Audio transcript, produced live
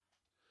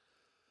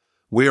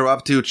We are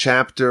up to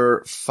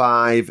chapter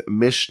 5,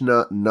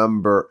 Mishnah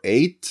number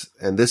 8,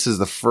 and this is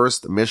the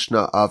first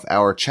Mishnah of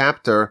our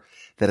chapter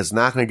that is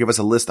not going to give us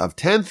a list of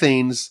 10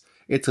 things.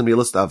 It's going to be a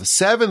list of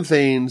 7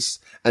 things,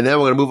 and then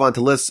we're going to move on to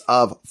lists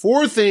of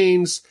 4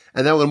 things,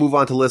 and then we're going to move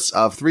on to lists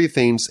of 3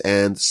 things,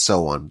 and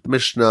so on. The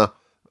Mishnah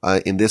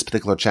in this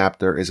particular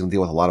chapter is going to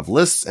deal with a lot of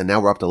lists, and now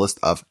we're up to a list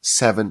of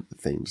 7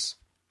 things.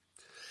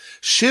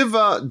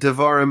 Shiva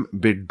devarim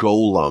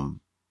begolam.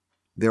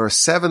 There are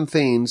 7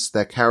 things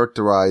that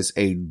characterize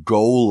a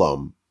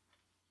golem,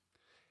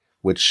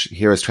 which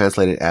here is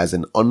translated as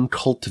an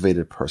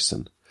uncultivated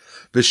person.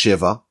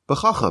 V'shiva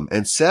b'chacham,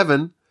 and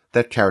 7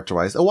 that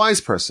characterize a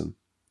wise person.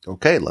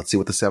 Okay, let's see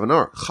what the 7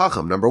 are.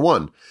 Chacham, number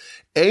 1.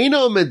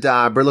 Eino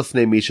medaber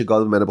lefnei misha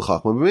gadol mimeno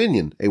b'chachma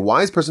b'minyan. A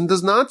wise person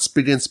does not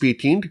begin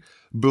speaking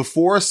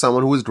before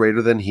someone who is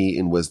greater than he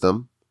in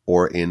wisdom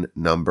or in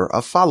number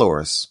of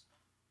followers.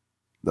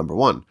 Number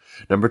 1.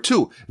 Number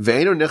 2,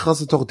 ve'eno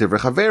nechlas l'toch divrei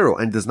chaveru,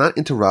 and does not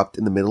interrupt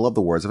in the middle of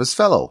the words of his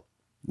fellow.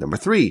 Number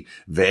 3,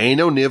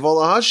 ve'eno nivol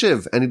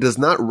lahashiv, and he does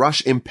not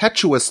rush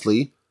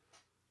impetuously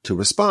to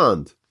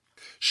respond.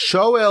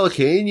 Shoel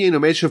keinyin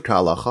umeshiv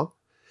k'halacha,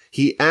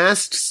 he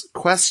asks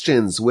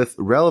questions with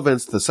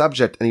relevance to the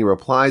subject and he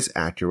replies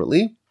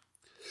accurately.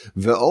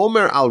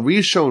 Ve'omer al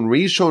rishon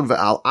rishon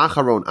ve'al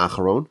acharon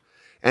acharon,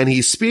 and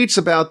he speaks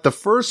about the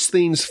first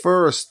things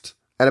first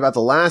and about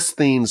the last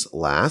things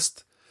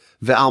last.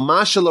 Ve'al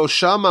ma shelo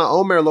shama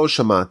omer lo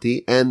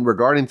shamati, and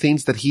regarding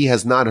things that he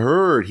has not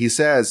heard, he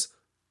says,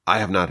 I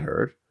have not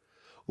heard.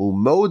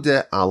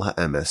 Umode al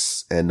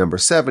ha'emes, and number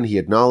 7, he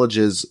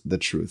acknowledges the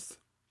truth.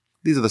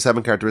 These are the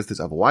 7 characteristics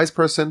of a wise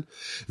person.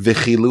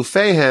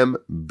 V'chilufehem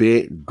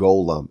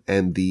begolam,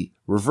 and the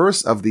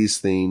reverse of these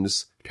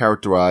things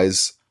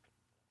characterize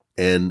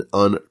an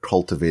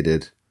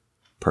uncultivated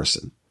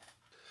person.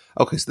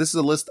 Okay, so this is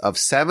a list of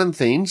 7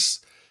 things.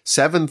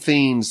 7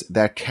 things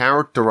that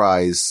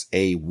characterize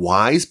a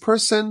wise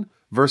person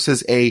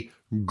versus a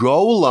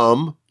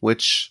golem,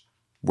 which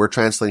we're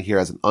translating here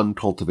as an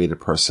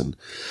uncultivated person.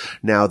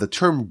 Now, the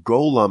term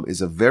golem is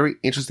a very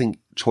interesting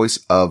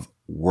choice of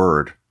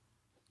word.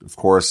 Of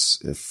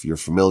course, if you're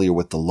familiar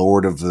with the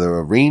Lord of the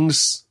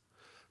Rings,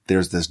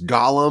 there's this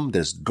Gollum,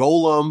 there's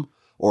Golem,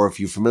 or if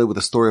you're familiar with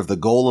the story of the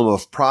Golem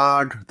of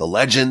Prague, the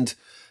legend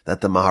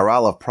that the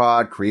Maharal of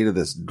Prague created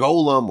this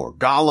golem or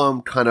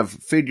golem kind of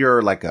figure,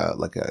 like a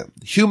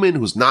human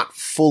who's not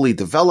fully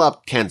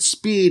developed, can't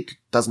speak,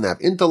 doesn't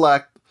have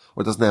intellect,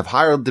 or doesn't have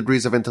higher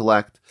degrees of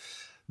intellect.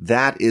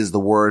 That is the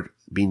word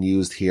being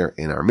used here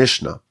in our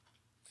Mishnah.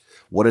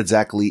 What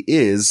exactly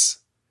is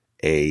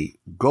a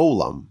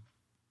golem,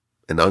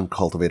 an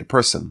uncultivated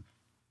person?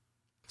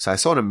 So I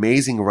saw an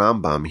amazing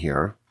Rambam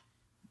here,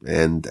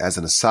 and as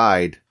an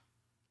aside,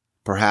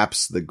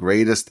 perhaps the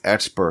greatest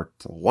expert,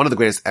 one of the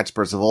greatest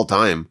experts of all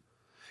time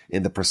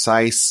in the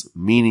precise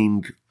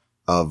meaning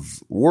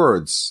of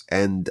words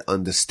and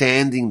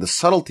understanding the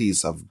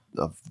subtleties of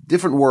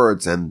different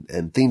words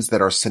and things that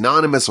are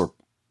synonymous or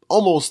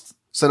almost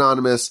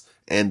synonymous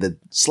and the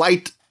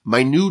slight,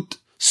 minute,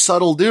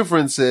 subtle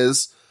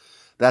differences.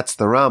 That's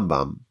the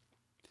Rambam.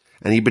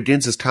 And he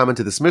begins his comment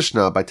to this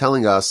Mishnah by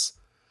telling us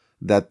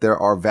that there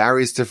are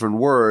various different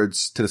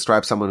words to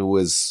describe someone who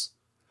is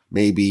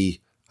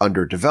maybe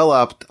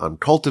underdeveloped,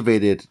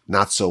 uncultivated,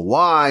 not so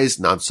wise,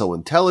 not so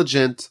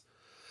intelligent.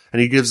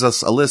 And he gives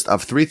us a list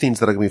of 3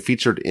 things that are going to be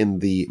featured in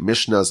the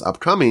Mishnahs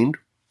upcoming.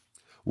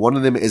 One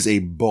of them is a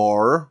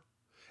bar.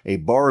 A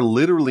bar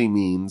literally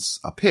means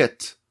a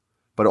pit,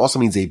 but it also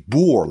means a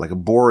boor, like a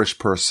boorish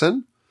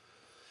person.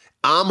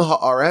 Am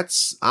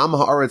ha'aretz. Am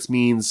ha'aretz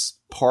means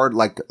part,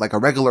 like a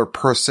regular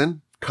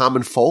person,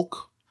 common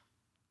folk,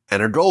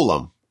 and a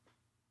golem.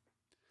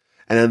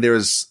 And then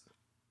there's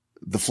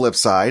the flip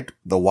side,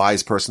 the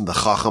wise person, the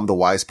chacham, the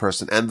wise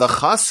person, and the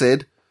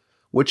chassid,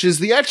 which is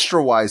the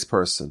extra wise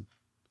person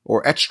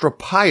or extra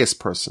pious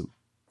person.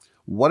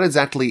 What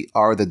exactly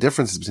are the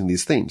differences between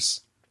these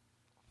things?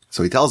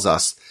 So he tells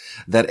us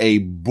that a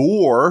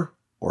boor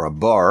or a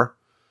bar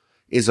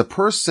is a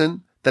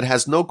person that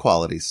has no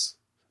qualities,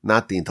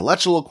 not the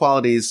intellectual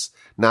qualities,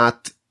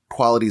 not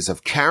qualities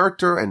of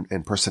character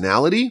and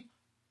personality.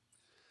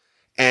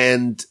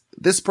 And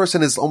this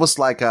person is almost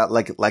like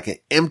an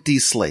empty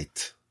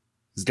slate.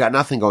 He's got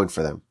nothing going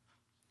for them.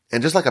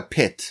 And just like a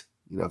pit,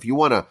 if you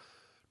want to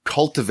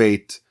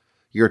cultivate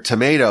your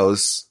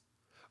tomatoes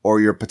or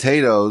your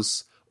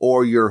potatoes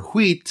or your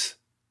wheat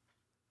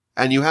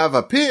and you have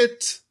a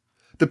pit,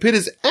 the pit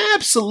is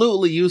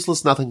absolutely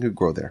useless. Nothing could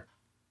grow there.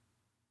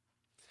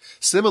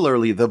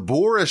 Similarly, the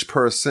boorish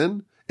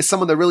person is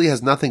someone that really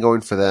has nothing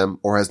going for them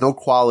or has no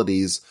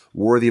qualities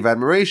worthy of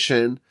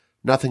admiration.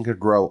 Nothing could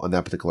grow on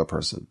that particular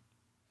person.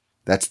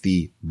 That's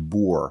the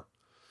boor.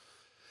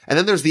 And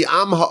then there's the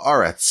Am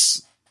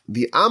Ha'aretz.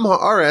 The Am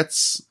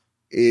Ha'aretz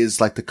is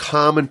like the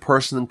common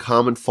person and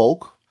common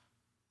folk.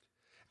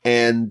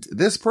 And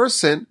this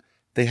person,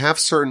 they have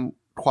certain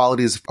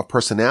qualities of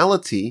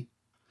personality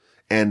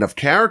and of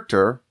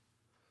character,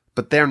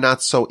 but they're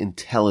not so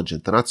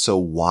intelligent. They're not so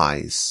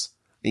wise.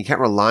 And you can't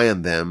rely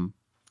on them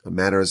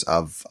matters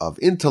of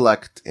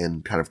intellect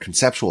and kind of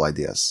conceptual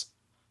ideas.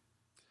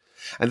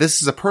 And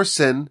this is a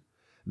person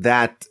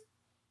that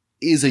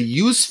is a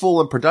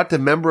useful and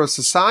productive member of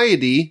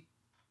society.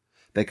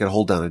 They could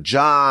hold down a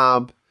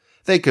job.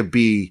 They could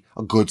be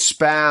a good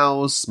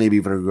spouse, maybe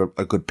even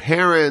a good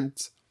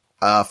parent,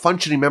 a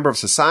functioning member of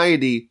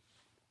society,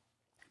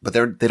 but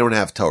they don't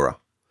have Torah.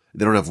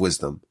 They don't have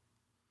wisdom.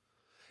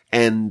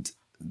 And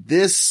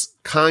this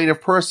kind of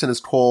person is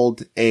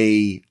called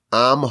a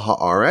Am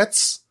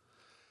Haaretz.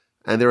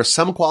 And there are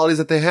some qualities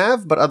that they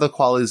have, but other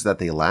qualities that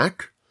they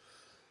lack.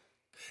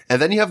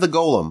 And then you have the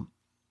Golem.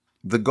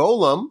 The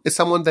Golem is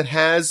someone that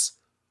has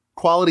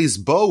qualities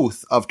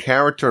both of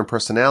character and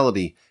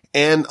personality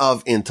and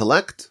of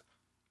intellect.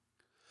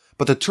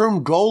 But the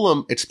term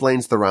Golem,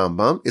 explains the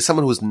Rambam, is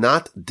someone who is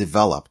not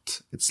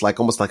developed. It's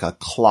almost like a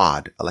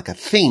clod, like a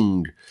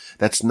thing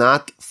that's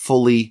not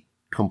fully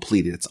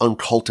completed. It's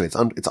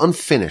uncultivated. It's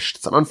unfinished.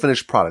 It's an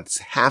unfinished product. It's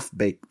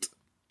half-baked.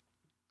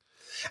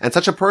 And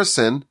such a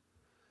person,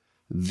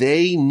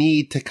 they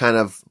need to kind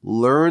of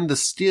learn the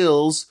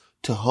skills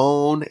to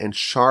hone and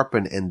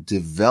sharpen and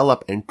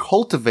develop and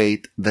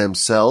cultivate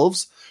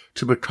themselves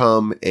to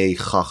become a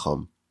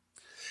chacham.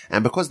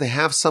 And because they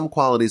have some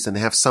qualities and they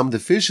have some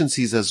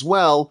deficiencies as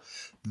well,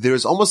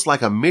 there's almost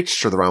like a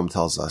mixture, the Rambam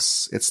tells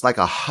us. It's like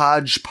a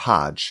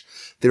hodgepodge.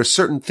 There are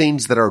certain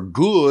things that are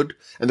good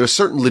and there are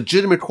certain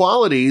legitimate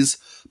qualities,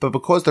 but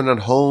because they're not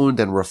honed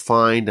and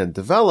refined and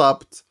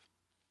developed,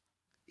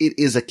 it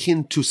is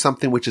akin to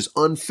something which is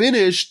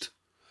unfinished.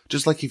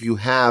 Just like if you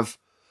have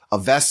a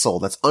vessel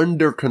that's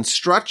under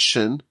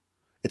construction,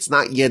 it's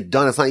not yet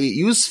done, it's not yet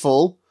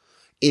useful.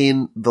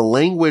 In the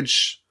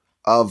language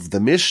of the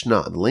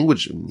Mishnah, the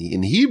language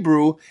in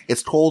Hebrew,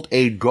 it's called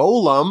a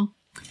golem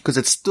because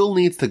it still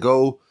needs to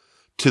go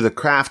to the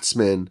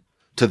craftsman,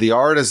 to the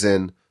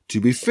artisan, to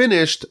be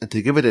finished and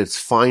to give it its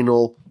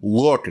final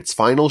look, its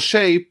final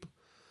shape,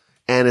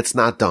 and it's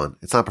not done.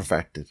 It's not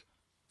perfected.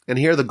 And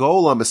here the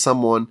golem is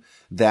someone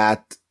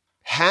that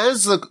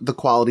has the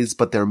qualities,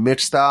 but they're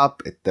mixed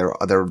up, they're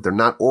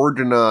not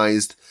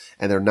organized,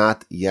 and they're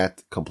not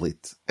yet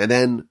complete. And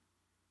then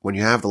when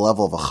you have the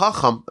level of a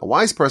chacham, a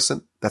wise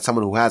person, that's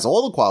someone who has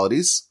all the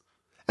qualities,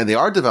 and they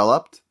are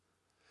developed,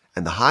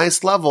 and the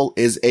highest level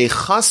is a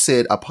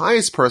chassid, a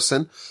pious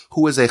person,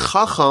 who is a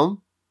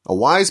chacham, a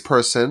wise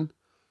person,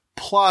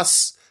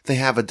 plus they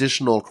have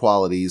additional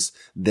qualities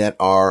that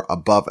are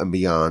above and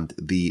beyond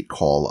the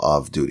call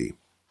of duty.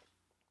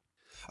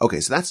 Okay,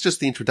 so that's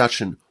just the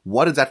introduction.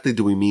 What exactly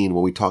do we mean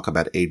when we talk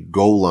about a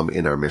golem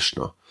in our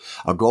Mishnah?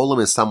 A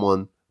golem is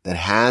someone that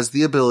has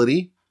the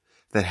ability,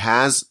 that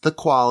has the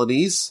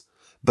qualities,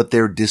 but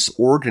they're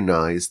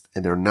disorganized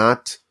and they're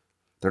not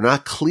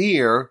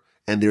clear,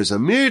 and there's a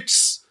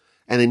mix,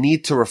 and they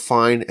need to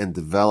refine and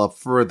develop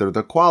further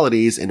the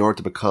qualities in order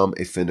to become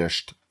a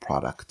finished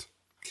product.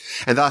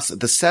 And thus,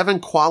 the 7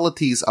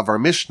 qualities of our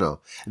Mishnah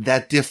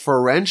that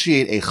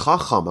differentiate a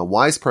chacham, a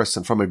wise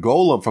person, from a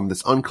golem, from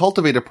this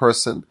uncultivated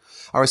person,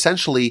 are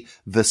essentially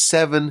the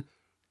 7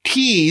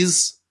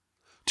 keys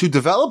to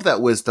develop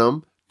that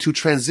wisdom, to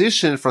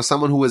transition from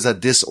someone who is a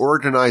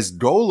disorganized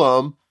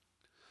golem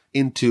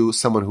into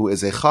someone who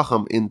is a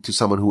chacham, into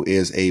someone who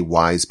is a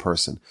wise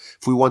person.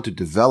 If we want to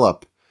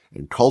develop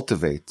and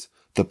cultivate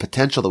the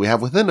potential that we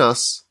have within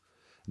us,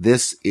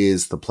 this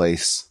is the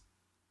place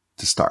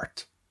to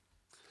start.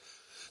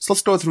 So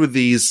let's go through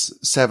these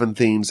 7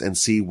 themes and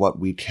see what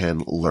we can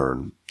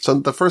learn. So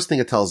the first thing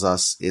it tells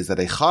us is that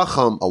a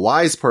chacham, a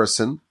wise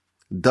person,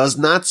 does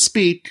not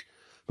speak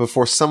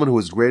before someone who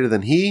is greater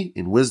than he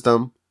in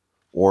wisdom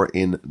or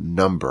in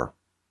number.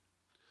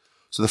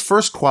 So the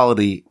first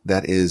quality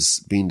that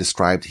is being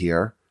described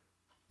here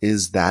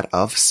is that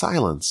of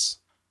silence.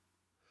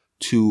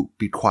 To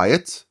be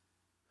quiet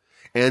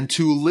and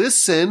to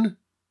listen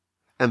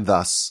and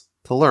thus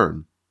to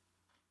learn.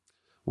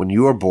 When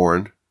you are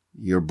born,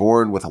 you're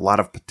born with a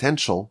lot of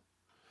potential,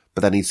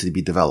 but that needs to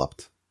be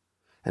developed.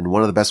 And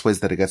one of the best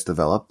ways that it gets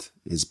developed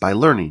is by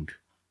learning.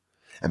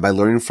 And by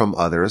learning from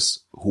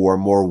others who are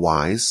more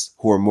wise,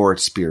 who are more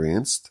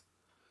experienced,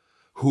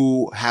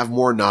 who have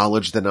more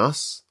knowledge than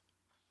us.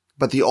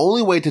 But the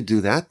only way to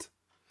do that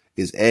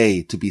is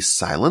A, to be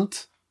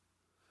silent,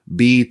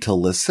 B, to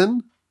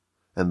listen,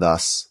 and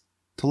thus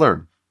to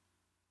learn.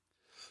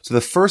 So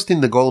the first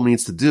thing the golem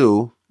needs to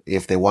do,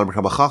 if they want to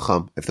become a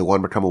chacham, if they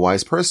want to become a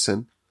wise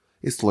person,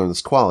 is to learn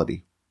this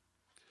quality.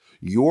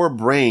 Your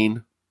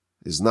brain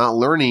is not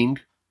learning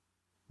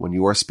when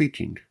you are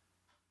speaking.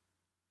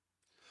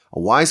 A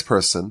wise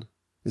person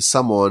is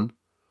someone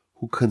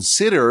who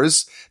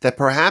considers that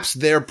perhaps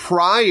their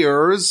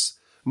priors,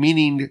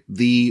 meaning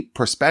the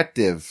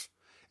perspective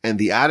and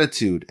the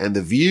attitude and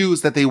the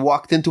views that they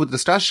walked into a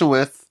discussion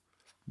with,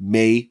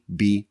 may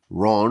be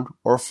wrong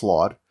or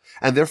flawed,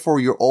 and therefore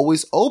you're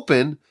always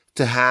open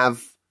to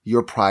have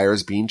your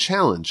priors being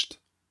challenged.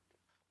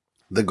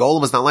 The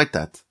golem is not like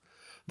that.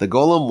 The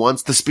golem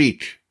wants to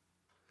speak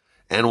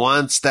and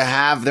wants to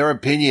have their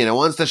opinion and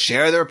wants to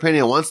share their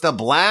opinion, wants to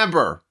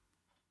blabber.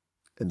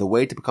 And the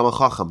way to become a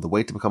chacham, the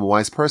way to become a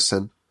wise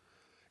person,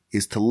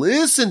 is to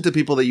listen to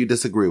people that you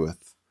disagree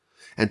with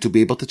and to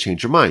be able to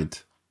change your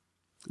mind.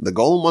 The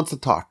golem wants to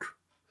talk.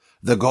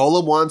 The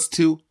golem wants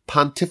to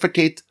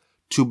pontificate,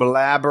 to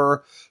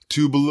blabber,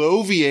 to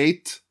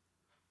bloviate,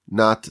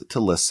 not to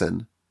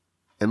listen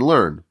and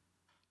learn.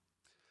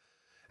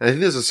 And I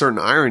think there's a certain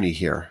irony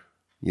here.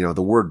 You know,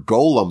 the word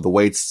golem, the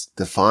way it's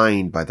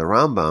defined by the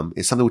Rambam,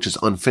 is something which is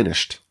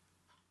unfinished.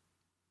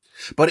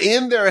 But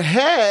in their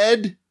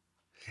head,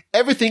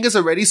 everything is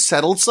already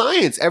settled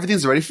science.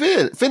 Everything's already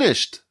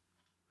finished.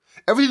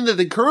 Everything that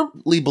they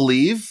currently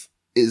believe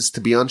is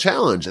to be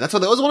unchallenged. And that's why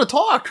they always want to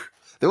talk.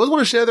 They always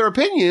want to share their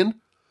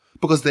opinion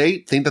because they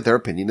think that their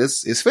opinion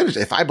is finished.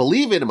 If I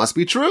believe it, it must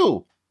be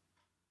true.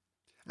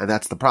 And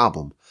that's the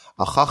problem.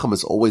 A chacham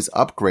is always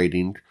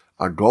upgrading.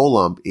 A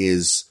golem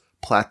is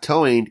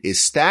plateauing, is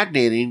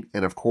stagnating.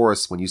 And of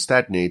course, when you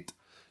stagnate,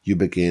 you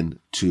begin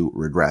to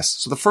regress.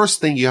 So the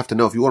first thing you have to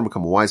know if you want to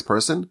become a wise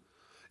person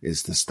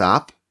is to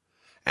stop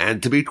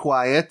and to be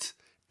quiet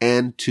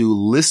and to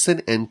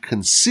listen and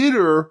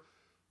consider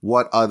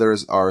what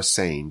others are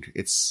saying.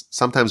 It's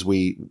sometimes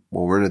when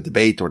we're in a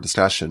debate or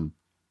discussion,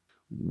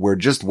 we're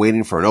just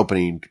waiting for an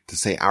opening to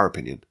say our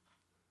opinion.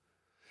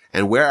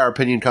 And where our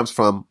opinion comes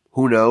from,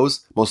 who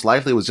knows? Most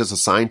likely it was just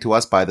assigned to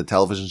us by the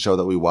television show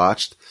that we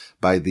watched,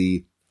 by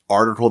the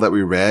article that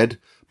we read,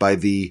 by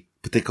the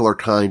particular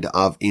kind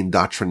of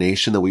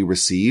indoctrination that we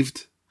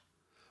received,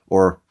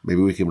 or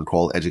maybe we can even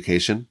call it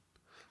education.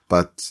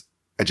 But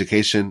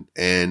education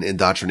and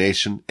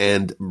indoctrination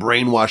and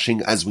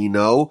brainwashing, as we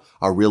know,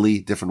 are really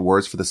different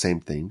words for the same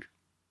thing.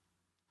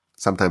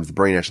 Sometimes the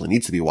brain actually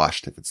needs to be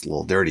washed if it's a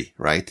little dirty,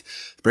 right?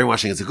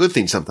 Brainwashing is a good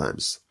thing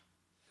sometimes.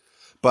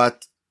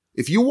 But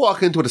if you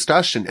walk into a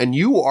discussion and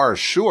you are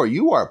sure,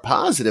 you are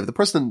positive, the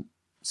person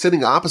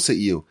sitting opposite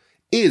you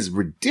is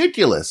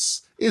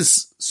ridiculous,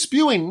 is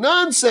spewing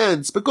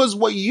nonsense, because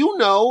what you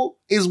know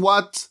is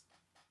what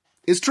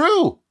is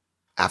true.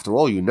 After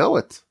all, you know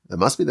it. It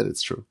must be that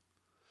it's true.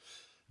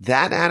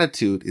 That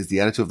attitude is the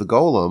attitude of the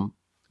golem.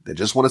 They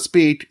just want to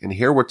speak. And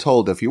here we're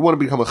told that if you want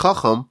to become a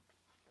chacham,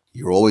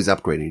 you're always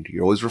upgrading.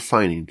 You're always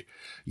refining.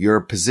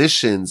 Your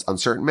positions on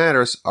certain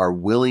matters are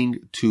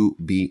willing to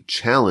be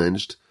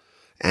challenged.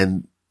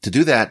 And to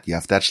do that, you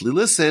have to actually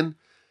listen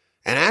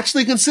and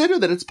actually consider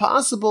that it's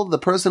possible the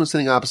person who's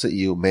sitting opposite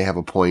you may have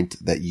a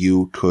point that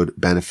you could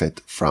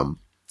benefit from.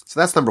 So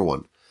that's number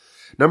one.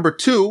 Number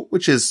two,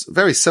 which is a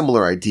very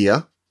similar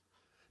idea,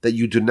 that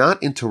you do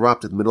not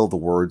interrupt in the middle of the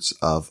words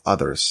of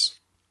others.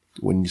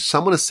 When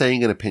someone is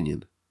saying an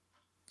opinion,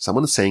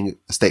 someone is saying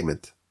a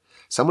statement,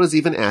 someone is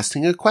even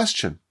asking a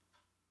question,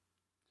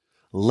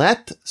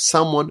 let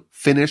someone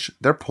finish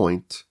their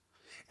point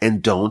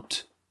and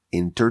don't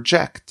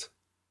interject.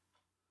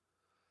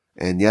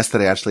 And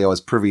yesterday, actually, I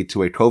was privy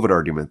to a COVID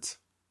argument.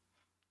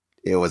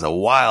 It was a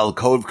wild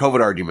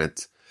COVID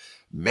argument.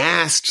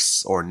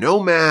 Masks or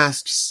no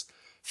masks,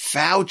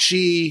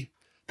 Fauci,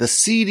 the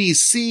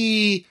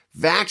CDC,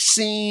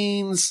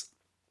 vaccines.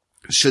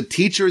 Should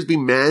teachers be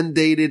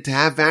mandated to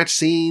have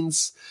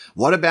vaccines?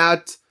 What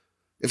about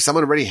if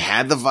someone already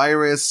had the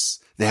virus?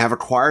 They have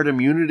acquired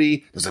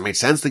immunity. Does it make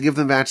sense to give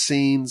them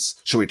vaccines?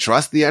 Should we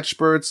trust the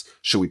experts?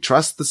 Should we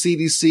trust the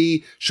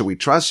CDC? Should we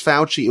trust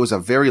Fauci? It was a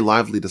very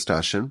lively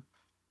discussion.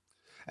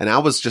 And I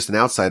was just an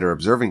outsider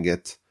observing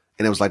it.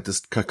 And it was like this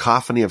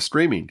cacophony of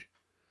screaming.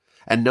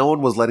 And no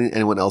one was letting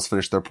anyone else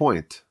finish their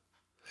point.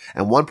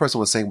 And one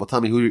person was saying, well,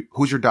 tell me,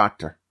 who's your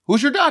doctor?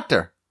 Who's your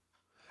doctor?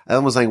 And I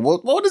was saying,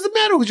 well, what does it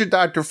matter who's your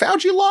doctor?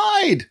 Fauci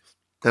lied.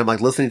 And I'm like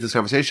listening to this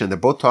conversation. They're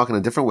both talking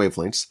on different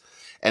wavelengths.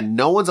 And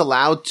no one's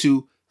allowed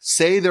to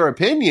say their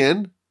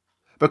opinion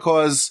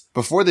because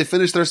before they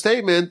finish their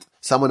statement,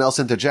 someone else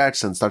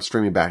interjects and starts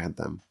screaming back at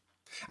them.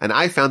 And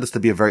I found this to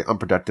be a very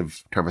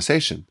unproductive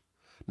conversation.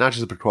 Not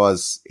just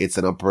because it's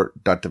an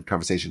unproductive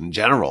conversation in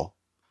general.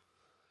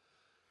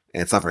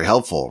 And it's not very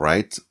helpful,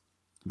 right?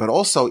 But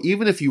also,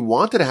 even if you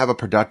wanted to have a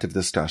productive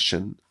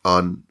discussion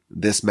on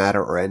this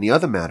matter or any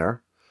other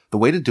matter, the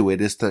way to do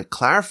it is to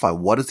clarify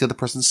what is the other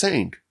person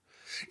saying.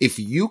 If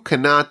you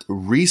cannot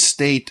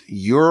restate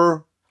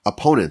your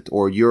opponent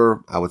or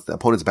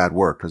opponent's a bad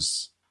word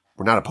because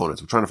we're not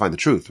opponents. We're trying to find the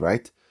truth,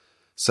 right?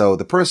 So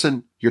the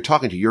person you're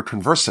talking to, you're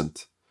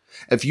conversant.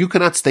 If you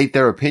cannot state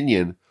their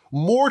opinion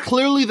more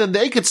clearly than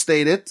they could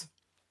state it,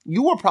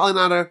 you are probably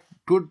not a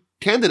good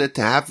candidate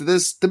to have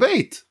this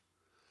debate.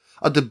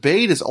 A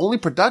debate is only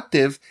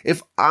productive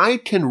if I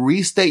can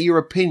restate your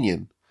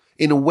opinion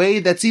in a way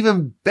that's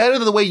even better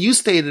than the way you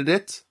stated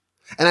it.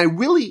 And I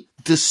really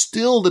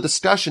distill the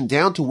discussion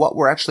down to what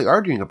we're actually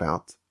arguing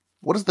about.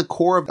 What is the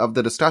core of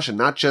the discussion?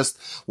 Not just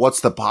what's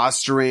the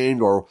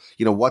posturing or,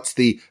 what's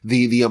the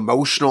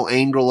emotional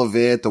angle of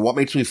it or what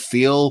makes me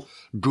feel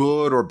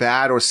good or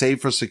bad or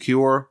safe or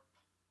secure.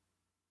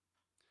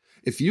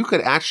 If you could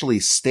actually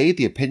state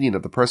the opinion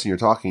of the person you're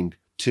talking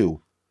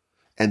to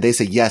and they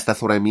say, yes,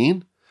 that's what I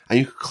mean. And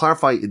you could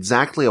clarify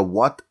exactly at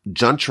what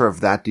juncture of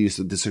that do you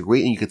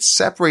disagree. And you could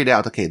separate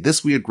out, okay,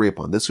 this we agree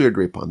upon, this we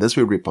agree upon, this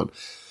we agree upon,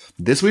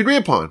 this we agree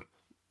upon.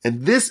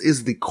 And this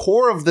is the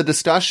core of the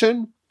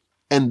discussion.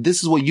 And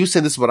this is what you say,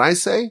 this is what I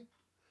say.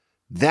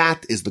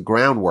 That is the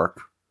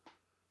groundwork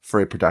for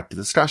a productive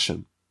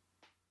discussion.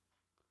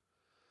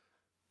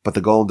 But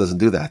the Golem doesn't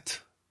do that.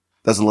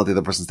 Doesn't let the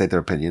other person state their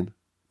opinion.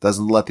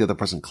 Doesn't let the other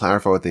person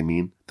clarify what they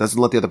mean. Doesn't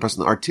let the other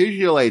person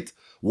articulate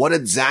what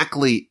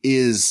exactly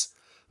is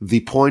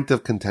the point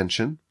of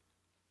contention.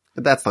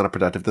 And that's not a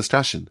productive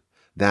discussion.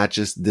 That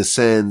just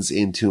descends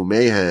into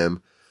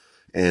mayhem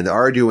and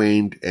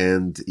arguing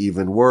and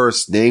even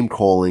worse, name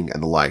calling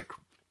and the like.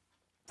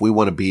 If we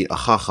want to be a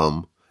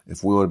chacham,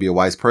 if we want to be a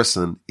wise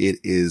person, it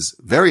is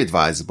very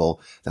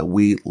advisable that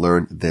we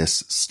learn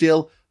this.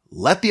 Still,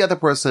 let the other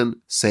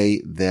person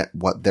say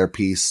their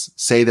piece,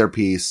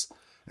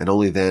 and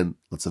only then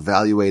let's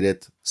evaluate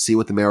it, see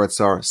what the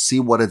merits are, see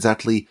what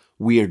exactly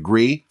we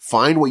agree,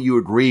 find what you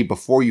agree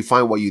before you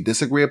find what you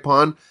disagree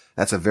upon.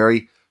 That's a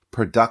very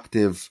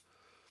productive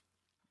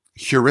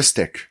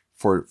heuristic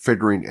for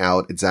figuring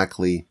out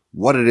exactly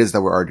what it is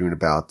that we're arguing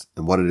about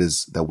and what it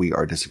is that we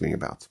are disagreeing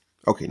about.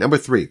 Okay, number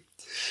 3.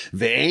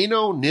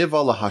 Ve'eno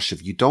niva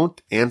lahashiv. You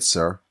don't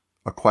answer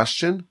a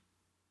question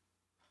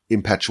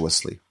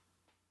impetuously.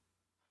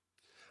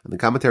 And the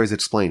commentaries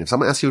explain, if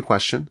someone asks you a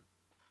question,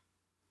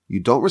 you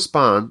don't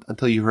respond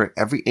until you hear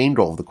every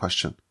angle of the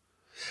question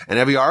and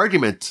every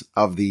argument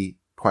of the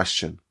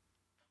question.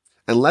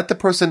 And let the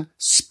person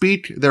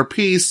speak their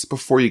piece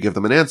before you give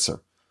them an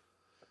answer.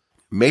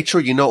 Make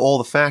sure you know all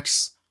the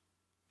facts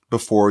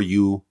before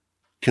you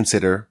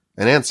consider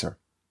an answer.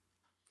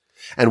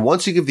 And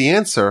once you give the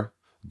answer,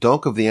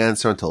 don't give the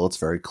answer until it's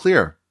very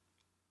clear.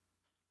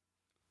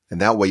 And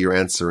that way your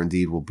answer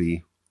indeed will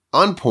be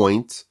on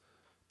point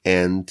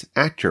and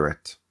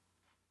accurate.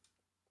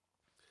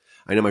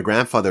 I know my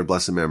grandfather,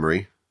 blessed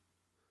memory,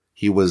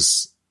 he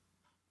was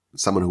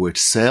someone who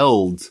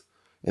excelled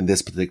in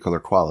this particular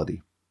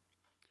quality.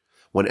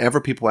 Whenever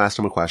people asked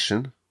him a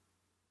question,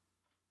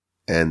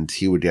 and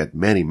he would get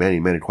many, many,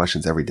 many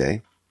questions every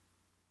day,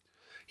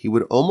 he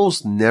would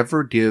almost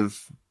never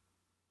give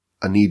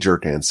a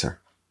knee-jerk answer.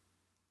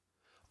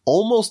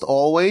 Almost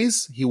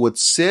always, he would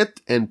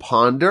sit and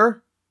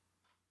ponder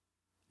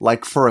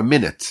like for a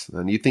minute.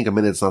 And you think a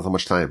minute is not that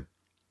much time.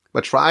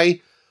 But try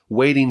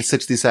waiting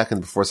 60 seconds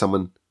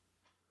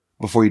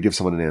before you give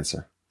someone an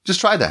answer. Just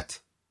try that.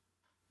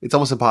 It's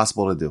almost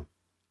impossible to do.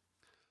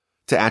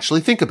 To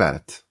actually think about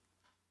it.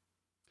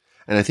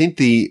 And I think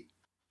the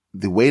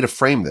way to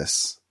frame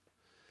this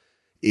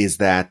is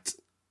that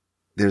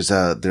there's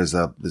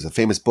a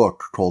famous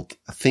book called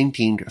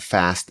Thinking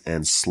Fast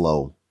and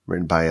Slow,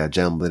 written by a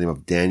gentleman by the name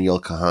of Daniel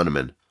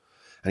Kahneman.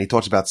 And he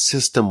talks about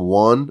system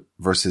 1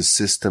 versus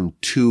system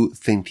 2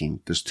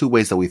 thinking. There's 2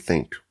 ways that we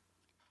think.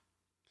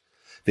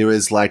 There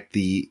is like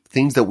the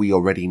things that we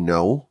already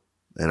know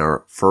and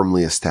are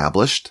firmly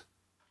established.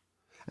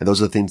 And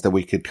those are the things that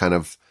we could kind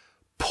of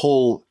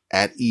pull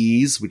at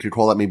ease. We could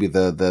call that maybe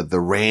the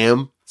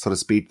RAM, so to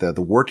speak, the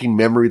working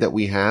memory that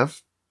we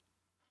have.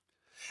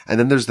 And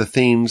then there's the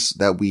things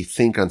that we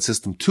think on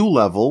system 2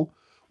 level,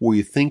 where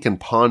you think and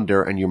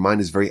ponder and your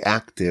mind is very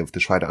active to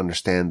try to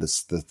understand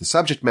the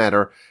subject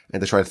matter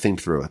and to try to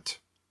think through it.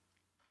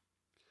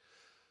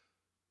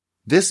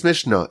 This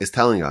Mishnah is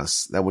telling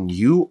us that when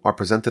you are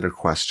presented a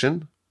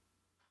question,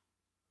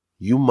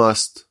 you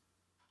must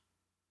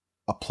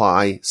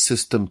apply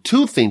system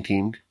 2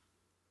 thinking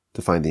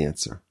to find the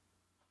answer.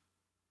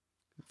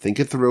 Think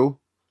it through.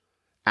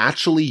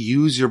 Actually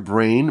use your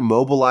brain,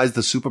 mobilize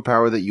the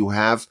superpower that you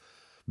have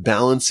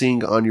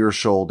balancing on your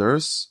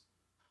shoulders.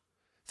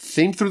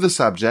 Think through the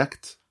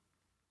subject,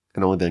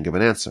 and only then give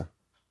an answer.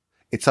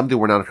 It's something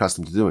we're not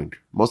accustomed to doing.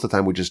 Most of the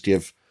time we just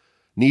give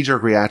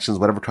knee-jerk reactions,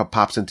 whatever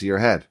pops into your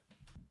head.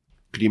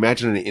 Could you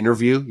imagine in an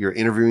interview, you're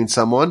interviewing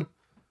someone,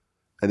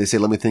 and they say,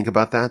 let me think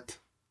about that?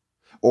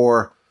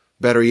 Or,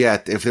 better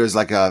yet, if there's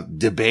like a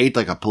debate,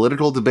 like a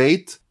political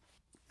debate,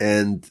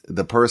 and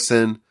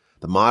the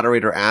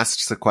moderator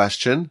asks a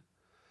question,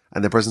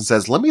 and the person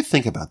says, let me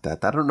think about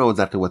that. I don't know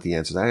exactly what the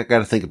answer is. I got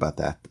to think about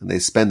that. And they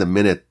spend a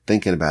minute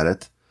thinking about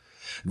it.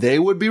 They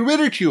would be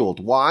ridiculed.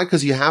 Why?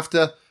 Because you have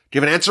to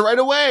give an answer right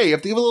away. You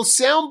have to give a little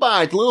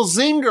soundbite, a little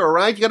zinger,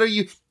 right?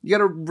 You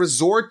gotta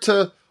resort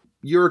to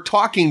your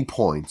talking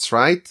points,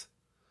 right?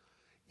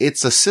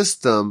 It's a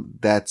system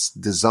that's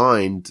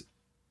designed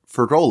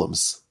for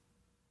golems.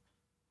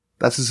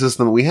 That's the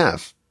system that we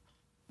have.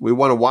 We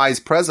want a wise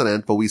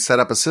president, but we set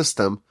up a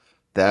system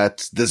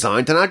that's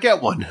designed to not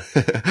get one.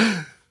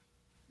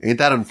 Ain't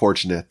that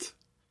unfortunate?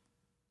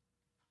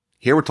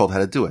 Here we're told how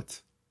to do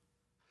it.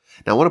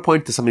 Now I want to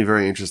point to something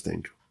very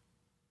interesting.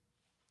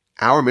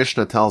 Our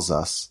Mishnah tells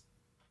us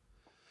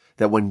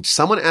that when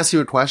someone asks you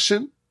a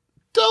question,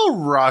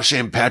 don't rush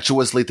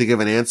impetuously to give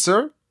an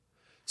answer.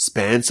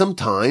 Spend some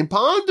time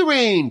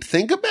pondering.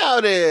 Think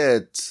about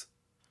it.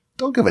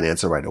 Don't give an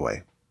answer right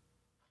away.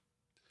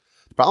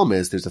 The problem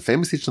is there's a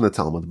famous teaching in the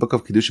Talmud, the book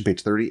of Kedushin,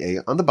 page 38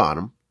 on the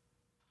bottom.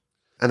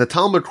 And the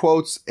Talmud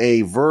quotes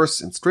a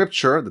verse in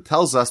scripture that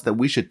tells us that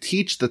we should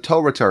teach the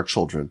Torah to our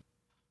children.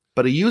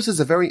 But it uses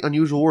a very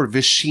unusual word,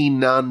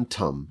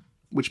 vishinantam,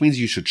 which means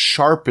you should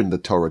sharpen the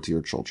Torah to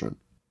your children.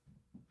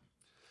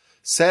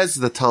 Says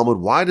the Talmud,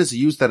 why does it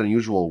use that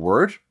unusual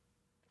word?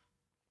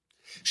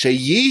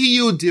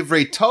 Sheyiyu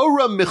divrei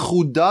Torah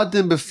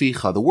mechudadim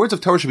beficha. The words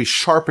of Torah should be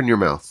sharp in your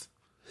mouth.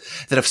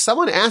 That if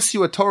someone asks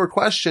you a Torah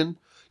question,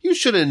 you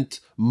shouldn't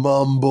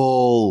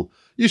mumble.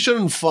 You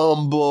shouldn't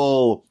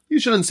fumble. You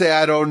shouldn't say,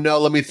 I don't know,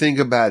 let me think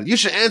about it. You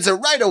should answer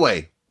right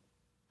away.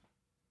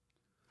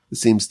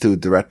 This seems to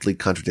directly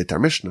contradict our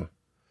Mishnah.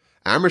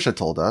 Our Mishnah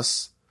told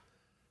us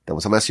that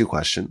when someone asks you a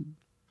question,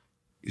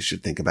 you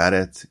should think about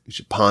it. You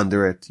should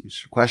ponder it. You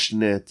should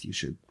question it. You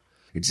should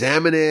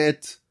examine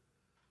it.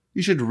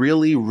 You should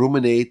really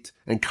ruminate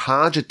and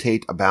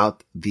cogitate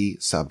about the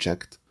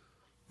subject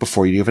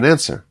before you give an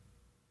answer.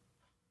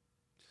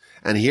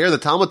 And here the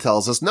Talmud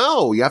tells us,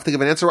 no, you have to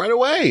give an answer right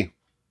away.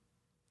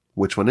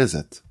 Which one is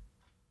it?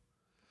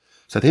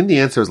 So I think the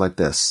answer is like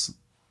this.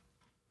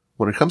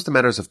 When it comes to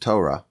matters of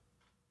Torah,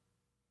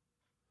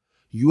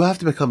 you have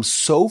to become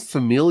so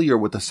familiar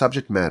with the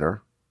subject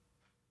matter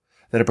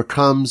that it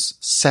becomes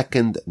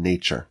second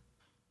nature.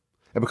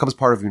 It becomes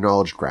part of your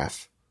knowledge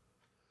graph.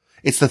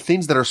 It's the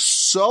things that are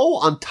so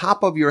on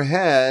top of your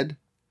head,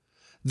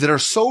 that are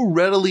so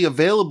readily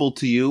available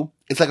to you.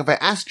 It's like if I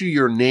asked you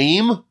your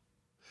name,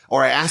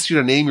 or I asked you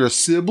to name your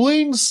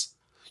siblings,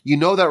 you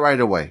know that right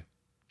away.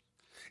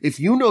 If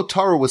you know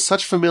Torah with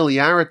such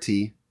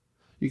familiarity,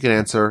 you can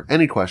answer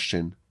any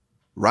question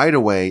right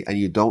away, and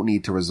you don't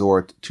need to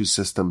resort to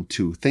system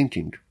 2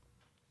 thinking.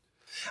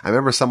 I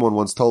remember someone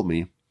once told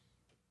me,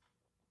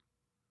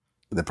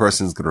 the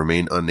person's going to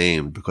remain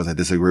unnamed because I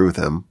disagree with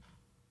him.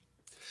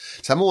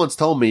 Someone once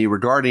told me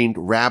regarding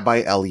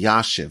Rabbi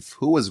Elyashiv.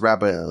 Who was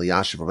Rabbi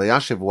Elyashiv? Rabbi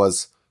Elyashiv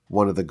was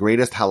one of the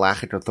greatest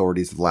halachic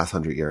authorities of the last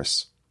 100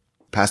 years.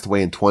 Passed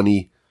away in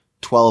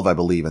 2012, I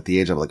believe, at the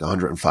age of like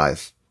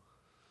 105.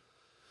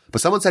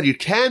 But someone said, you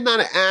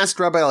cannot ask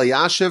Rabbi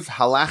Elyashiv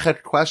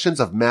halachic questions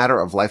of matter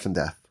of life and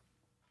death.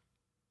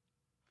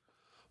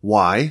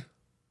 Why?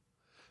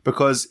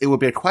 Because it would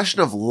be a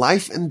question of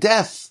life and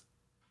death.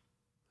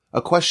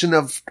 A question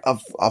of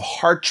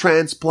heart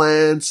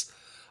transplants,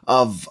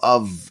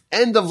 of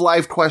end of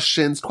life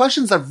questions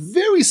of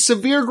very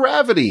severe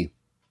gravity.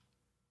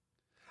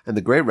 And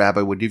the great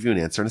rabbi would give you an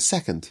answer in a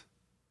second.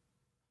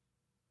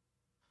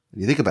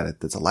 And you think about it,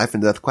 it's a life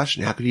and death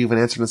question. How could you even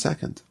answer in a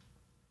second?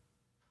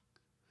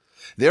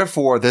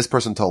 Therefore, this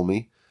person told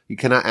me, you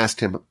cannot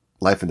ask him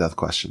life and death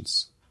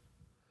questions.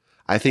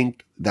 I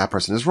think that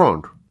person is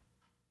wrong.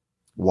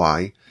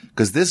 Why?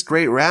 Because this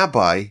great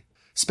rabbi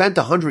spent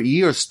 100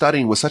 years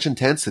studying with such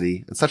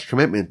intensity and such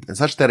commitment and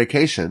such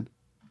dedication,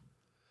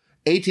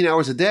 18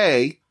 hours a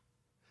day,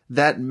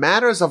 that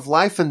matters of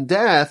life and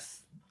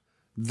death,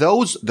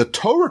 the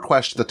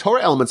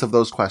Torah elements of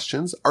those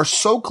questions are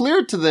so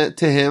clear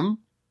to him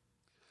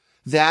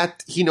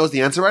that he knows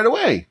the answer right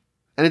away.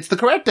 And it's the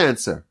correct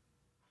answer.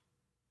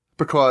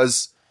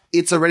 Because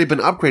it's already been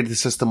upgraded to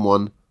system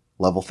 1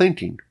 level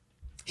thinking.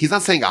 He's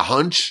not saying a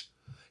hunch.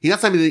 He's not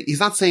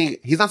saying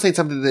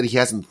something that he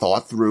hasn't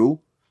thought through.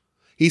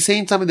 He's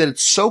saying something that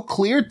it's so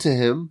clear to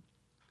him,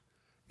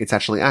 it's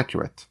actually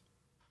accurate.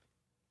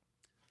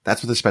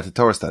 That's with respect to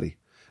Torah study.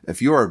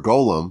 If you're a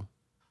golem,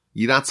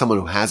 you're not someone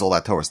who has all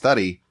that Torah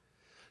study.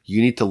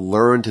 You need to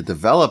learn to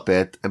develop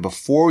it. And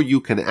before you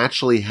can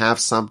actually have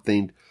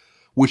something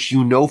which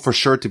you know for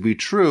sure to be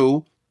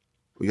true,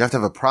 you have to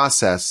have a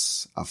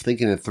process of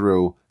thinking it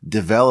through,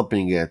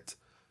 developing it,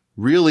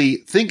 really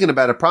thinking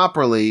about it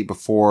properly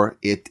before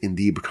it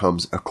indeed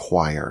becomes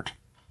acquired.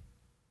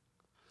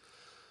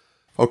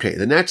 Okay,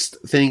 the next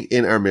thing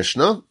in our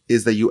Mishnah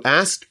is that you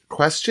ask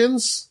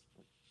questions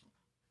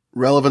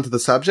relevant to the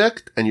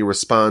subject and you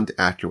respond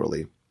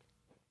accurately.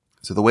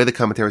 So the way the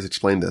commentaries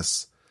explain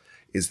this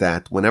is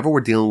that whenever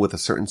we're dealing with a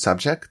certain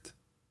subject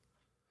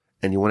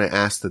and you want to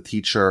ask the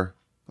teacher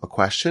a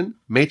question,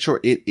 make sure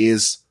it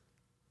is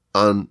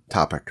on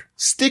topic.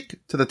 Stick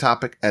to the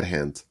topic at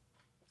hand.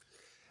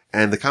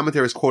 And the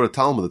commentaries quote a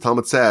Talmud. The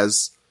Talmud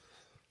says,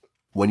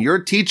 when your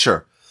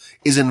teacher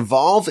is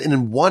involved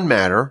in one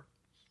matter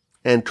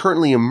and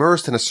currently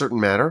immersed in a certain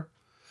matter,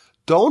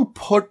 don't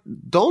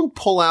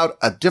pull out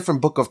a different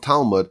book of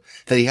Talmud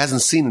that he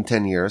hasn't seen in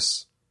 10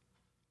 years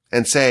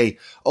and say,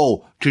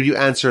 oh, could you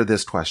answer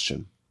this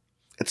question?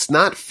 It's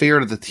not fair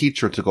to the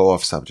teacher to go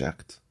off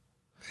subject.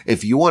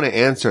 If you want to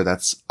answer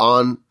that's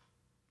on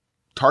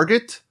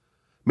target,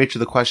 make sure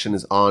the question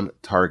is on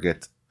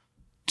target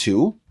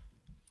too.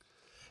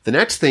 The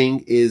next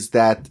thing is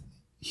that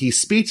he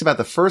speaks about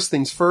the first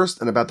things first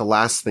and about the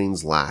last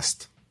things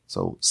last.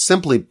 So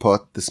simply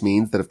put, this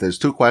means that if there's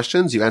 2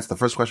 questions, you answer the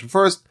first question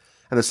first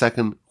and the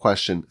second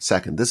question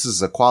second. This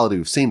is a quality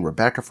we've seen.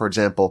 Rebecca, for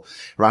example,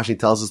 Rashi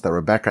tells us that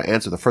Rebecca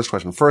answered the first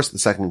question first, the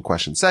second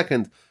question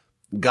second.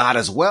 God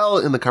as well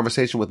in the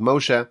conversation with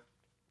Moshe.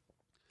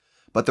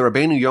 But the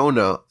Rabbeinu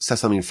Yonah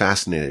says something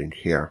fascinating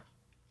here.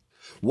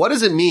 What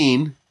does it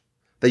mean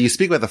that you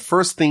speak about the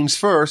first things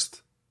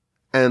first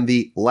and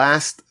the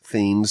last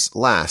things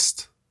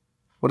last?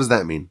 What does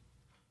that mean?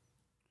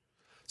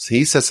 So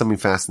he says something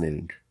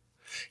fascinating.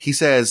 He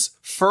says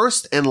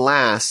first and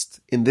last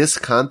in this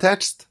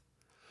context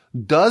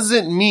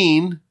doesn't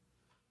mean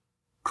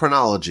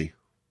chronology.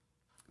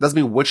 Doesn't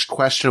mean which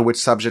question, which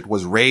subject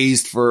was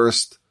raised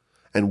first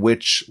and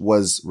which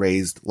was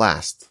raised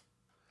last.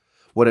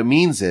 What it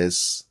means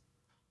is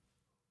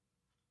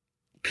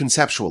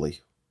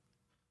conceptually.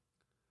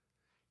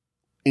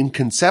 In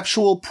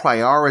conceptual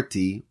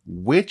priority,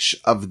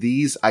 which of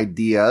these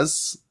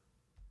ideas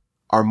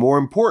are more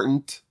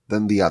important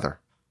than the other?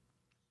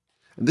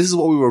 And this is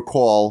what we would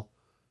call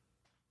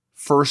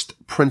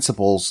first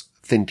principles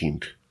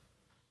thinking.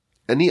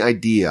 Any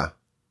idea,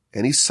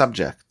 any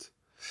subject,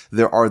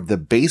 there are the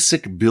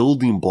basic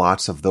building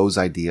blocks of those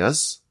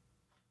ideas,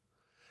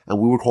 and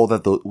we would call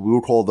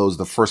those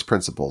the first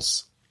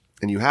principles.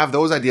 And you have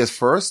those ideas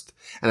first,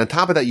 and on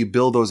top of that, you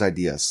build those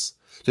ideas.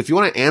 So if you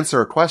want to answer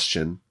a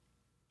question,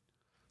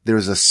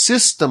 there's a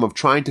system of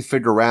trying to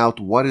figure out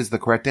what is the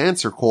correct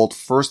answer called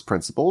first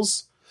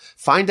principles.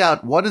 Find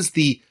out what is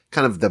the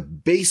kind of the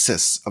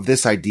basis of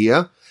this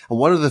idea and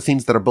what are the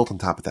things that are built on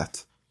top of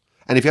that.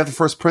 And if you have the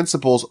first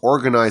principles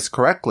organized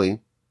correctly,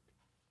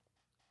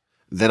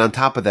 then on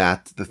top of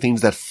that, the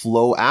things that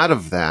flow out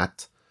of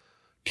that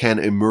can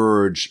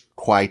emerge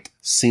quite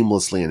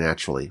seamlessly and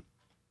naturally.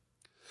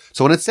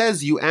 So when it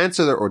says you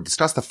answer or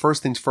discuss the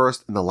first things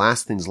first and the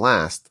last things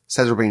last,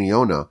 says Rabbeinu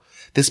Yonah,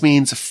 this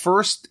means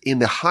first in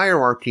the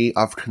hierarchy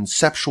of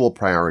conceptual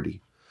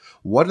priority.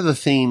 What are the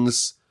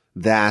things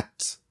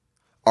that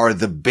are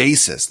the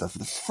basis, the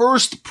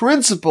first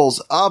principles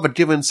of a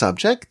given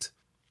subject?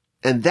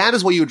 And that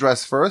is what you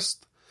address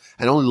first.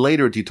 And only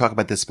later do you talk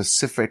about the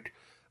specific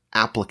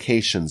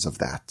applications of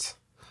that.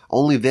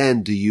 Only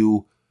then do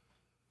you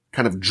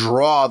kind of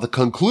draw the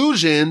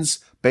conclusions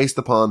based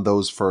upon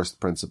those first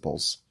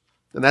principles.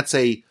 And that's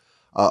a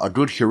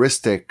good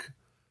heuristic,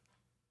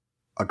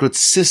 a good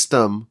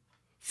system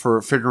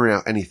for figuring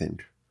out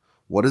anything.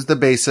 What is the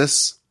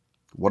basis?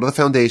 What are the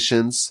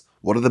foundations?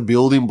 What are the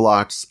building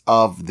blocks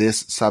of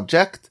this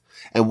subject?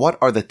 And what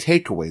are the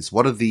takeaways?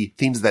 What are the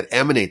things that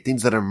emanate,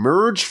 things that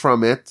emerge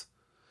from it?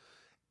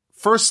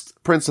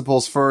 First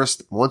principles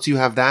first. Once you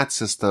have that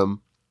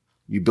system,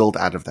 you build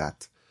out of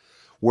that.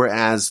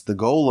 Whereas the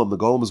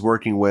golem is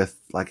working with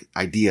like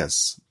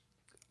ideas,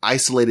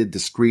 isolated,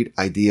 discrete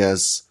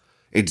ideas,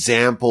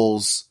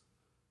 examples,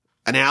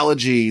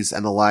 analogies,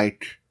 and the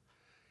like.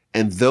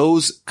 And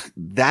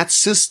that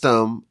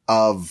system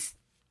of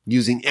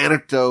using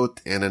anecdote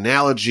and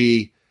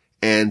analogy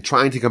and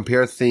trying to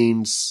compare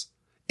things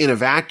in a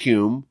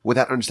vacuum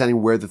without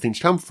understanding where the things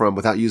come from,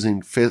 without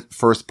using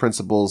first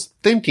principles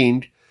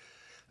thinking,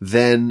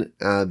 then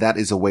that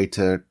is a way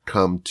to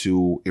come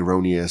to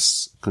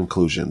erroneous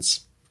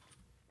conclusions.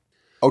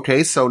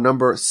 Okay, so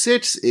number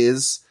 6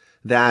 is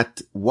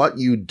that what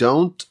you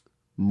don't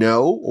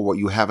know or what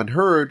you haven't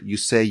heard, you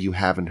say you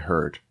haven't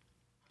heard.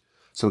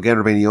 So again,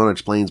 Rabbeinu Yonah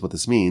explains what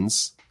this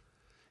means.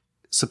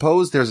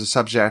 Suppose there's a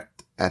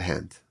subject at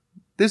hand.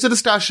 There's a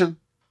discussion.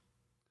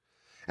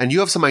 And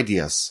you have some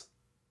ideas.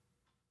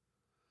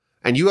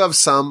 And you have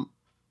some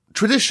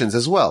traditions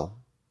as well.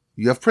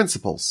 You have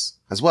principles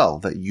as well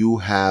that you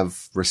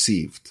have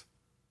received.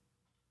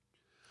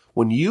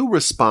 When you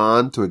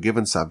respond to a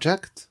given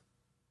subject,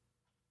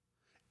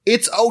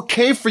 it's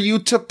okay for you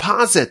to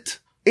posit.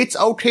 It's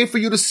okay for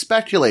you to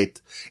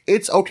speculate.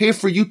 It's okay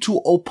for you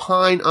to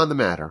opine on the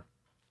matter.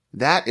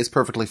 That is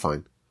perfectly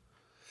fine.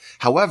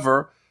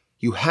 However,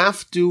 you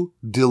have to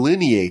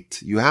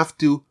delineate. You have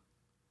to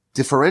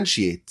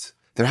differentiate.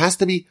 There has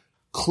to be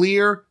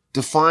clear,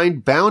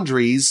 defined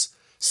boundaries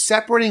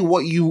separating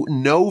what you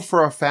know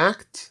for a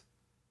fact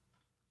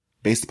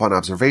based upon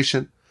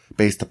observation,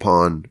 based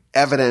upon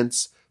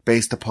evidence,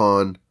 based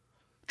upon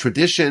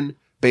tradition,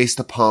 based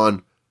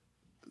upon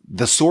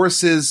the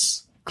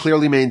sources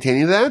clearly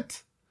maintaining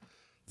that.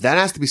 That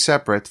has to be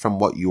separate from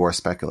what you are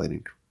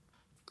speculating.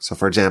 So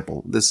for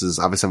example, this is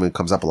obviously something that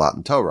comes up a lot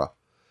in Torah.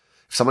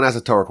 If someone has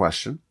a Torah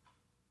question,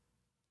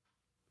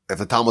 if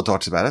the Talmud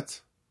talks about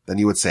it, then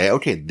you would say,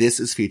 okay, this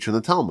is featured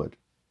in the Talmud.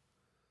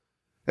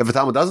 If the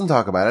Talmud doesn't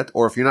talk about it,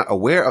 or if you're not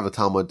aware of the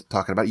Talmud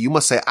talking about it, you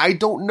must say, I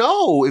don't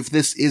know if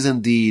this is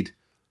indeed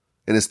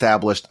an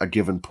established, a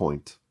given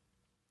point.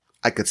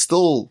 I could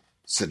still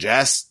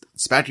suggest,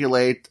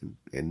 speculate,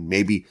 and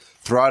maybe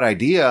throw out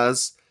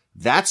ideas.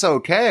 That's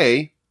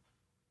okay.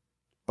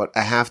 But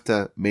I have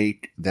to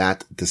make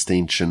that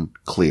distinction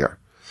clear.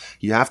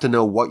 You have to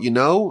know what you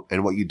know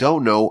and what you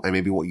don't know and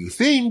maybe what you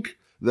think.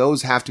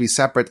 Those have to be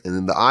separate. And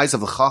in the eyes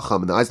of the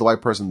Chacham, in the eyes of the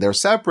white person, they're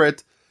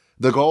separate.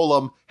 The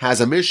Golem has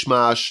a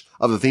mishmash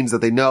of the things that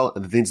they know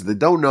and the things that they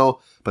don't know,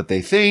 but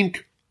they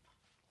think.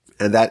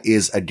 And that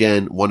is,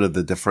 again, one of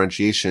the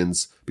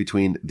differentiations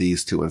between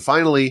these two. And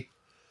finally,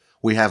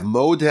 we have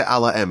Modeh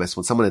ala emes,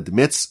 when someone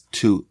admits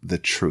to the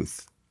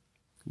truth.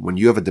 When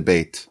you have a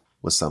debate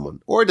with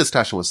someone or a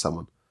discussion with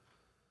someone,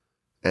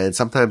 and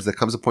sometimes there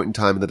comes a point in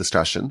time in the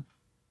discussion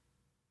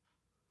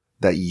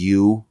that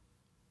you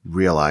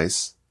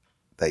realize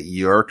that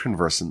you're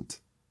conversant,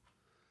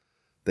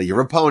 that your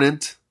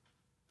opponent,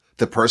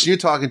 the person you're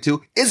talking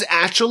to, is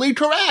actually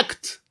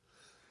correct.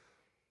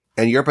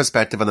 And your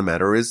perspective on the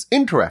matter is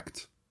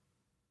incorrect.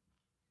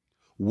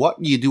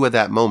 What you do at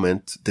that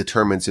moment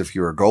determines if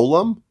you're a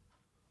golem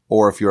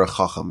or if you're a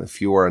chacham,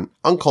 if you are an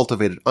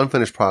uncultivated,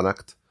 unfinished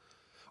product,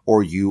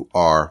 or you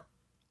are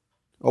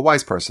a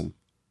wise person.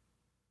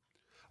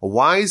 A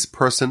wise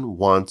person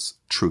wants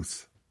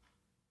truth.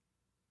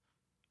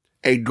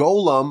 A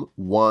golem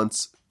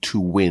wants to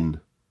win,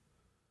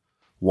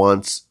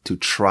 wants to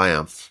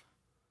triumph,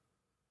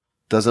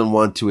 doesn't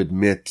want to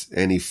admit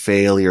any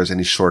failures,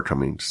 any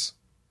shortcomings.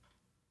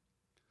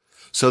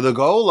 So the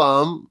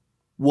golem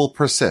will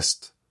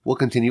persist, will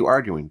continue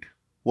arguing.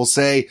 We'll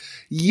say,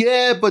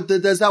 yeah, but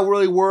does that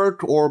really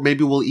work? Or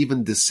maybe we'll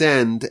even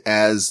descend,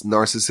 as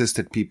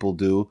narcissistic people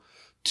do,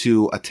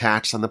 to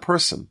attach on the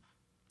person,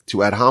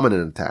 to ad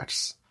hominem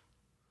attacks.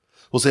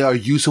 We'll say, are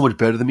you so much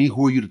better than me?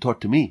 Who are you to talk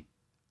to me?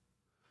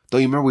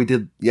 Don't you remember we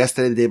did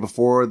yesterday, the day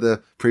before,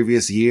 the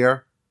previous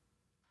year?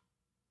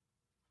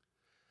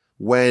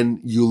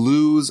 When you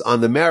lose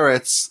on the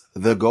merits,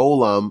 the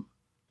golem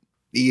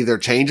either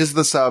changes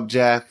the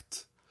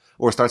subject,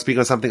 or starts speaking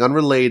on something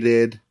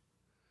unrelated,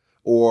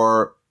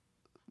 or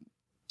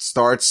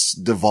starts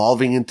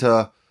devolving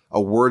into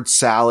a word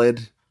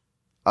salad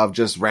of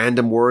just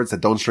random words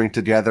that don't string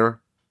together.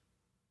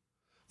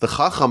 The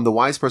chacham, the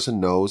wise person,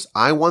 knows,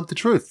 I want the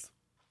truth.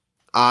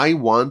 I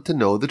want to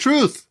know the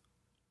truth.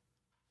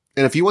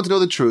 And if you want to know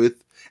the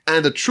truth,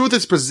 and the truth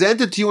is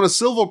presented to you on a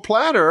silver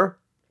platter,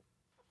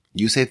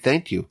 you say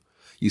thank you.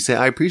 You say,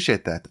 I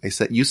appreciate that.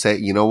 You say,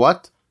 you know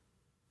what?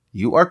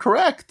 You are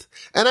correct.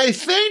 And I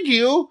thank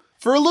you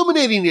for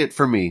illuminating it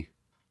for me.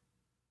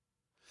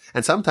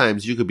 And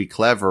sometimes you could be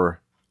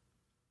clever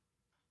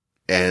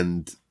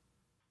and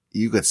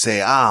you could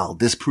say, I'll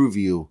disprove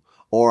you,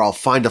 or I'll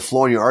find a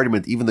flaw in your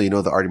argument, even though you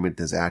know the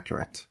argument is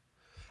accurate.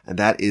 And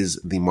that is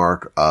the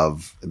mark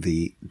of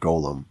the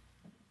golem.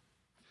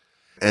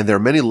 And there are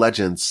many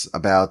legends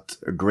about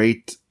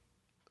great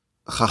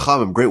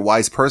chachamim, great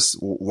wise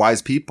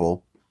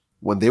people,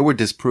 when they were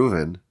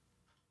disproven.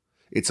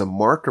 It's a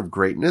mark of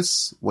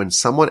greatness when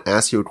someone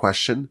asks you a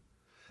question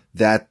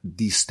that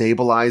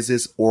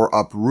destabilizes or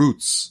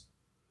uproots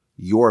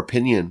your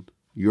opinion,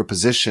 your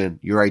position,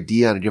 your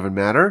idea on a given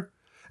matter.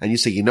 And you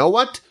say, you know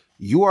what?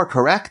 You are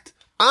correct.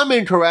 I'm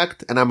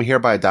incorrect. And I'm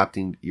hereby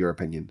adopting your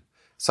opinion.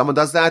 Someone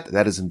does that.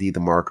 That is indeed the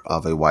mark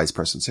of a wise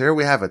person. So here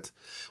we have it.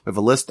 We have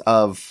a list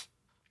of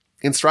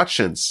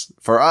instructions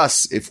for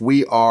us. If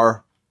we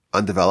are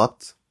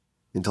undeveloped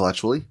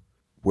intellectually,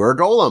 we're a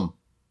golem,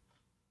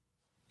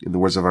 in the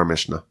words of our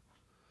Mishnah.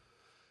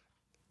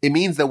 It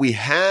means that we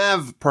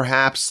have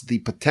perhaps the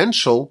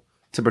potential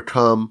to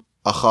become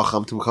a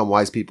chacham, to become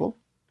wise people.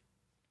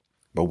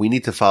 But we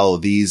need to follow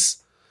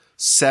these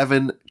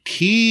 7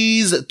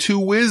 keys to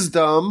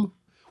wisdom.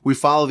 We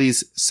follow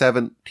these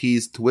 7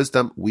 keys to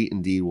wisdom, we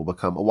indeed will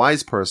become a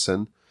wise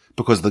person,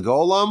 because the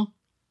golem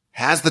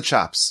has the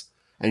chops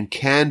and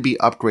can be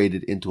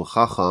upgraded into a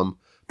chacham,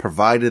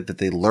 provided that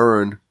they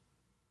learn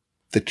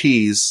the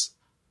keys,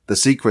 the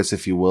secrets,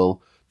 if you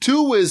will,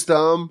 to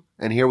wisdom.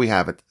 And here we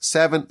have it.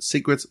 7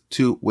 secrets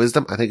to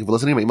wisdom. I think if you're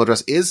listening, my email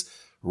address is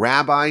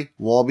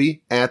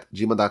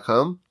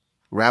rabbiwolbe@gmail.com.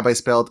 Rabbi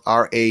spelled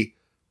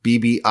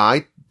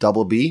R-A-B-B-I,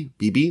 double B,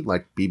 Bibi,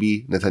 like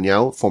Bibi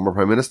Netanyahu, former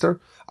prime minister,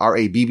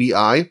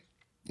 R-A-B-B-I.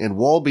 And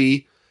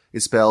Wolbe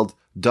is spelled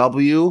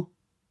W-O-L-B-E,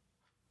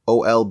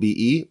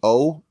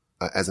 O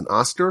as an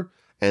Oscar.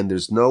 And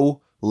there's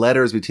no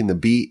letters between the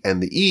B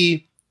and the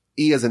E.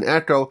 E as an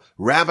echo,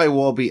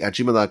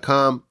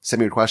 rabbiwolbe@gmail.com. Send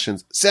me your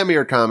questions, send me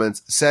your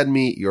comments, send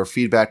me your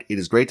feedback. It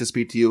is great to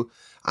speak to you.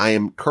 I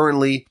am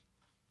currently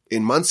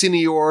in Monsey,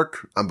 New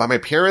York. I'm by my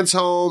parents'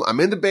 home. I'm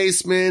in the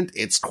basement.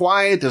 It's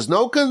quiet. There's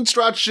no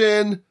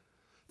construction.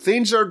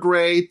 Things are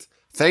great.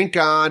 Thank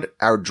God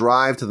our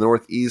drive to the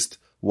Northeast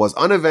was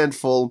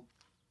uneventful.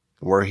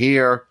 We're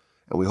here,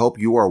 and we hope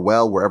you are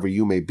well wherever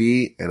you may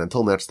be. And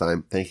until next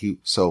time, thank you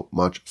so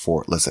much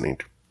for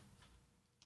listening.